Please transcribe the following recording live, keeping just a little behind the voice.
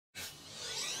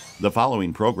The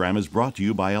following program is brought to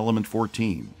you by Element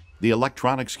 14, the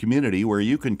electronics community where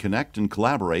you can connect and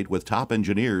collaborate with top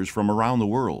engineers from around the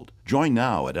world. Join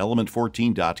now at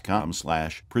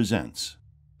element14.com/presents.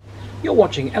 You're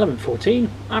watching Element 14,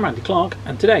 I'm Andy Clark,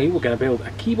 and today we're going to build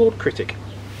a keyboard critic.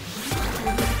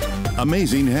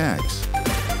 Amazing hacks.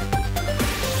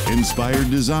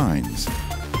 Inspired designs.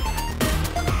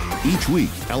 Each week,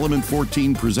 Element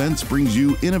 14 Presents brings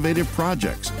you innovative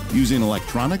projects using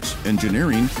electronics,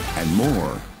 engineering, and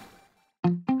more.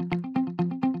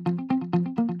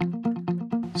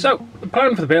 So, the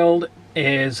plan for the build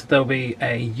is there'll be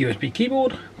a USB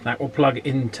keyboard that will plug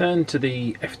in turn to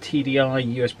the FTDI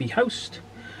USB host.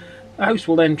 The host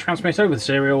will then transmit over the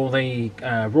serial the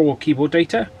raw keyboard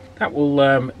data. That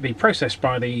will be processed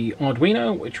by the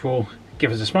Arduino, which will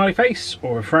give us a smiley face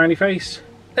or a frowny face,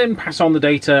 then pass on the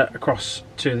data across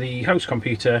to the host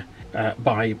computer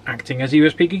by acting as a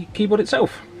USB keyboard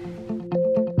itself.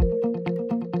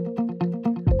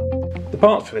 The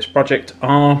parts for this project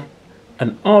are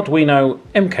an Arduino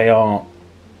MKR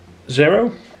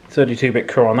 0, 32-bit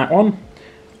core on that one,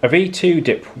 a V2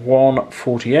 DIP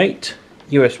 148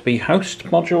 USB host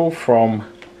module from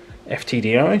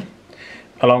FTDI,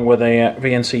 along with a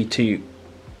VNC2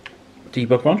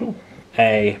 debug module,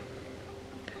 a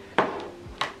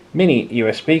mini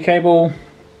USB cable,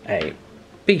 a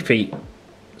beefy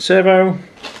servo,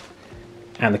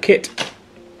 and the kit,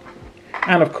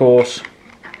 and of course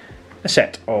a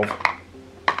set of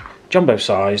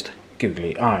jumbo-sized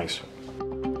googly eyes.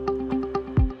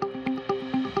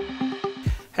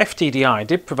 FTDI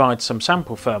did provide some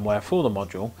sample firmware for the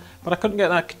module, but I couldn't get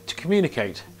that to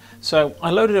communicate. So I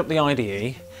loaded up the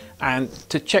IDE, and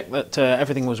to check that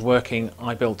everything was working,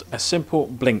 I built a simple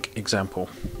blink example.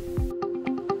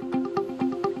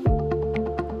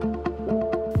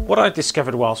 What I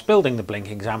discovered whilst building the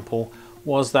blink example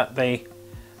was that the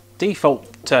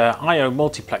default I/O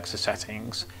multiplexer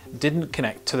settings didn't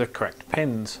connect to the correct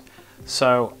pins.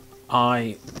 So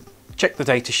I checked the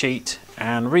datasheet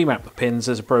and remapped the pins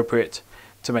as appropriate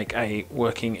to make a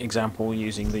working example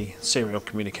using the serial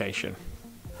communication.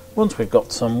 Once we've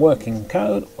got some working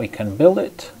code, we can build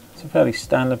it. It's a fairly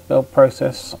standard build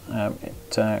process.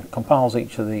 It compiles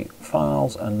each of the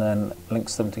files and then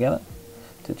links them together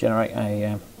to generate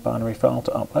a binary file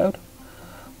to upload.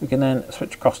 We can then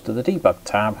switch across to the debug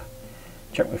tab,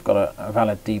 check we've got a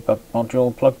valid debug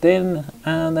module plugged in,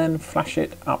 and then flash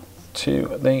it up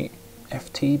to the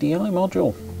FTDI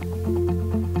module.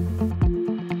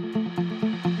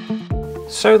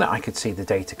 So that I could see the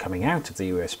data coming out of the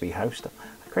USB host, I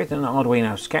created an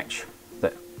Arduino sketch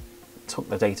that took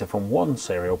the data from one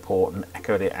serial port and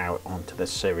echoed it out onto the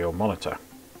serial monitor.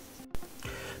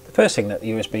 The first thing that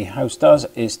the USB host does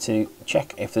is to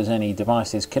check if there's any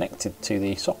devices connected to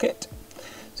the socket.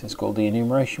 So it's called the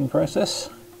enumeration process,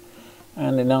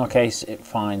 and in our case it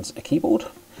finds a keyboard,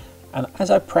 and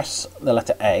as I press the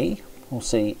letter A we'll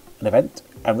see an event,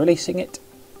 and releasing it,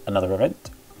 another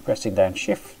event, pressing down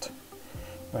shift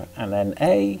and then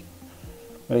A,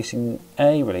 releasing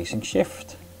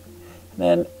shift, and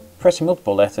then pressing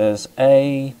multiple letters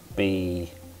A,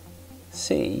 B,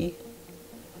 C,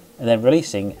 and then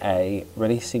releasing A,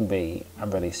 releasing B,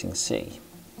 and releasing C.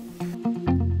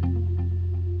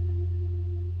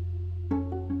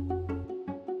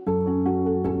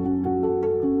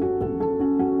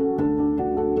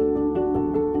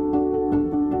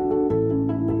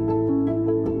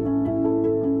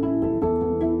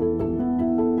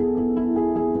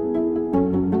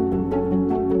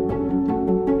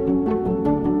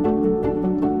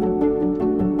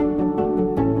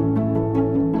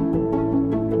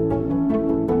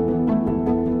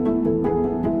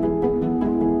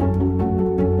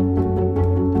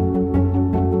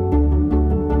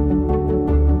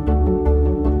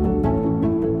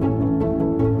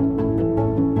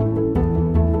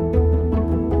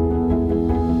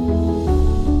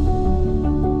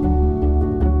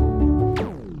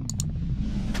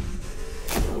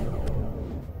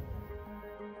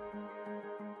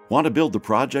 Want to build the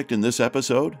project in this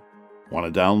episode? Want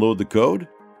to download the code?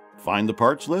 Find the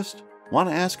parts list? Want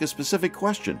to ask a specific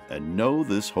question and know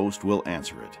this host will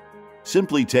answer it?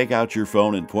 Simply take out your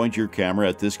phone and point your camera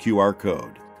at this QR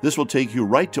code. This will take you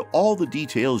right to all the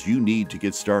details you need to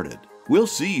get started. We'll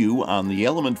see you on the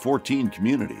Element 14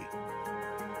 community.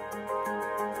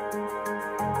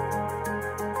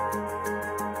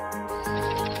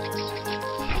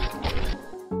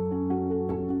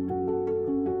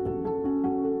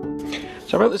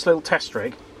 So I wrote this little test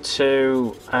rig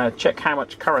to check how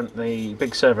much current the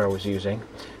big servo was using,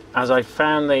 as I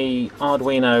found the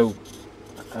Arduino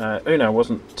Uno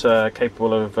wasn't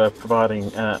capable of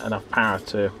providing enough power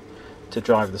to to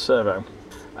drive the servo.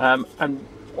 And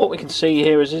what we can see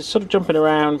here is it's sort of jumping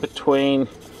around between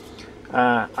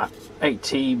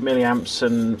 80 milliamps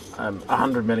and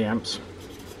 100 milliamps.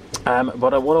 But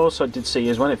what I also did see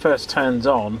is when it first turns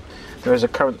on, there is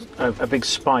a big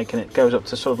spike, and it goes up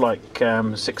to sort of like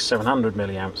 600-700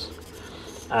 milliamps.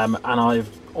 And I've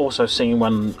also seen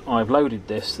when I've loaded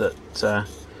this that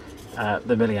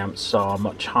the milliamps are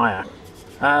much higher.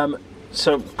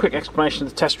 So quick explanation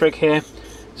of the test rig here.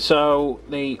 So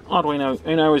the Arduino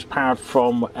Uno is powered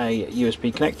from a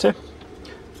USB connector.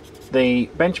 The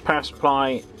bench power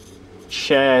supply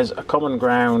shares a common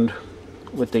ground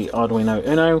with the Arduino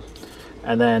Uno,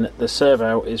 and then the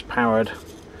servo is powered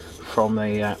from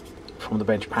the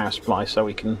bench power supply, so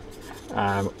we can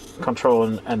control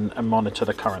and monitor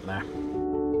the current there.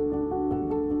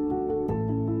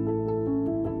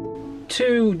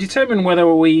 To determine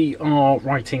whether we are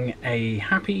writing a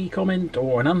happy comment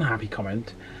or an unhappy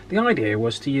comment, the idea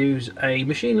was to use a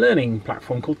machine learning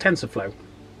platform called TensorFlow.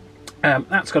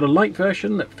 That's got a light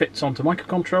version that fits onto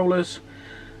microcontrollers,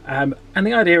 and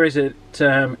the idea is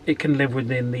that it can live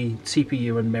within the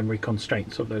CPU and memory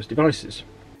constraints of those devices.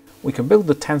 We can build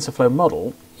the TensorFlow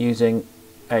model using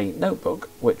a notebook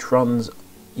which runs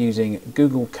using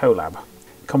Google Colab.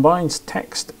 It combines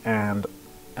text and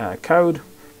code,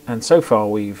 and so far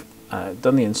we've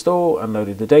done the install and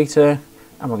loaded the data,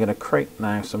 and we're going to create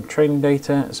now some training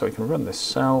data so we can run this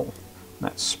cell.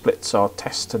 That splits our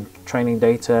test and training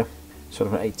data, sort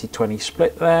of an 80-20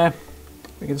 split there.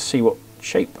 We can see what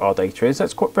shape our data is.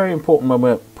 That's quite very important when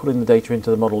we're putting the data into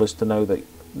the model, is to know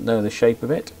the shape of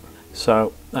it.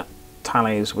 So that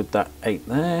tallies with that 8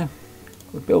 there.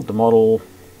 We build the model.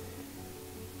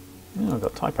 Oh, I've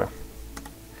got a typo.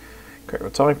 Create a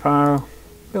typo,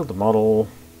 build the model,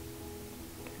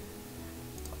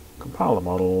 compile the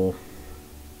model,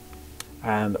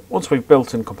 and once we've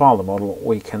built and compiled the model,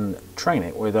 we can train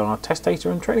it with our test data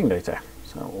and training data.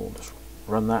 So we'll just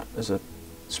run that as a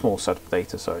small set of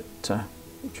data, so it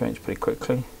trains pretty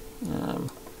quickly.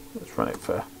 Let's run it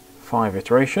for 5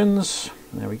 iterations.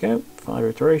 There we go, 5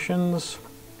 iterations,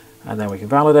 and then we can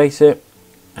validate it,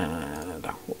 and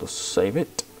we'll just save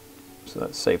it. So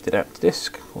that's saved it out to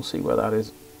disk. We'll see where that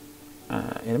is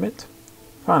in a bit.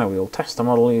 Finally, we'll test the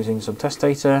model using some test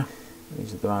data.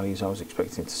 These are the values I was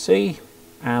expecting to see,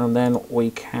 and then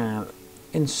we can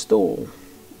install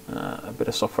a bit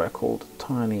of software called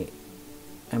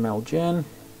TinyMLGen.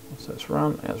 So it's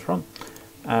run,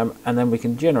 and then we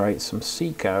can generate some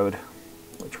C code,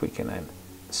 which we can then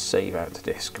save out to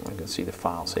disk, and we can see the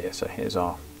files here. So here's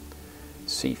our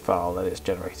C file that is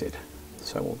generated.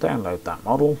 So we'll download that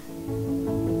model,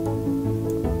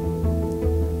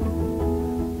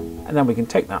 and then we can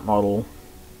take that model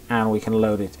and we can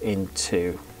load it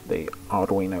into the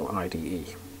Arduino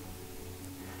IDE.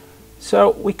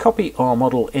 So we copy our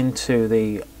model into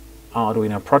the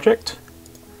Arduino project,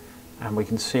 and we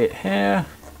can see it here.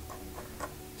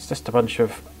 It's just a bunch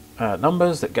of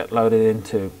numbers that get loaded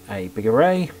into a big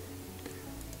array,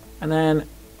 and then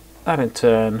that in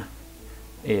turn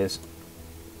is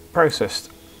processed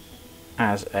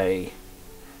as a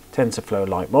TensorFlow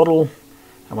like model,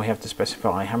 and we have to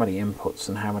specify how many inputs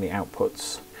and how many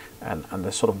outputs, and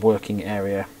the sort of working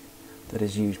area that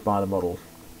is used by the model.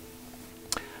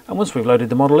 And once we've loaded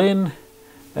the model in,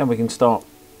 then we can start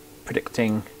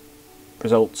predicting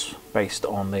results based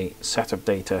on the set of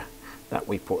data that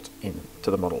we put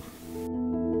into the model.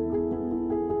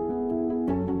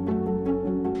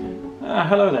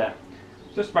 Hello there.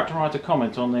 Just about to write a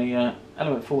comment on the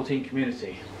Element 14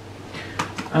 community.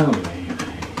 Only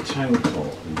a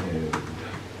total node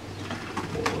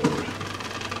word.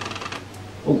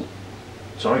 Oh,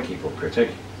 sorry, keyboard critic.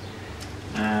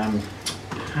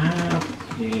 Have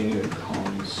you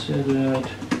considered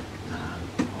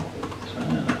an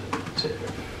alternative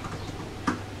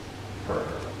approach?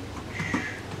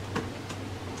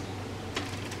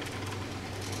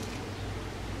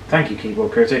 Thank you,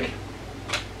 keyboard critic.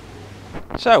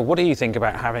 So, what do you think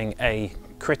about having a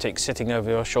critic sitting over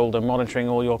your shoulder monitoring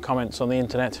all your comments on the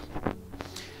internet?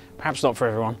 Perhaps not for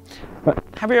everyone, but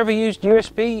have you ever used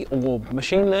USB or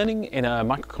machine learning in a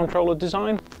microcontroller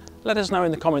design? Let us know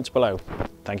in the comments below.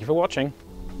 Thank you for watching.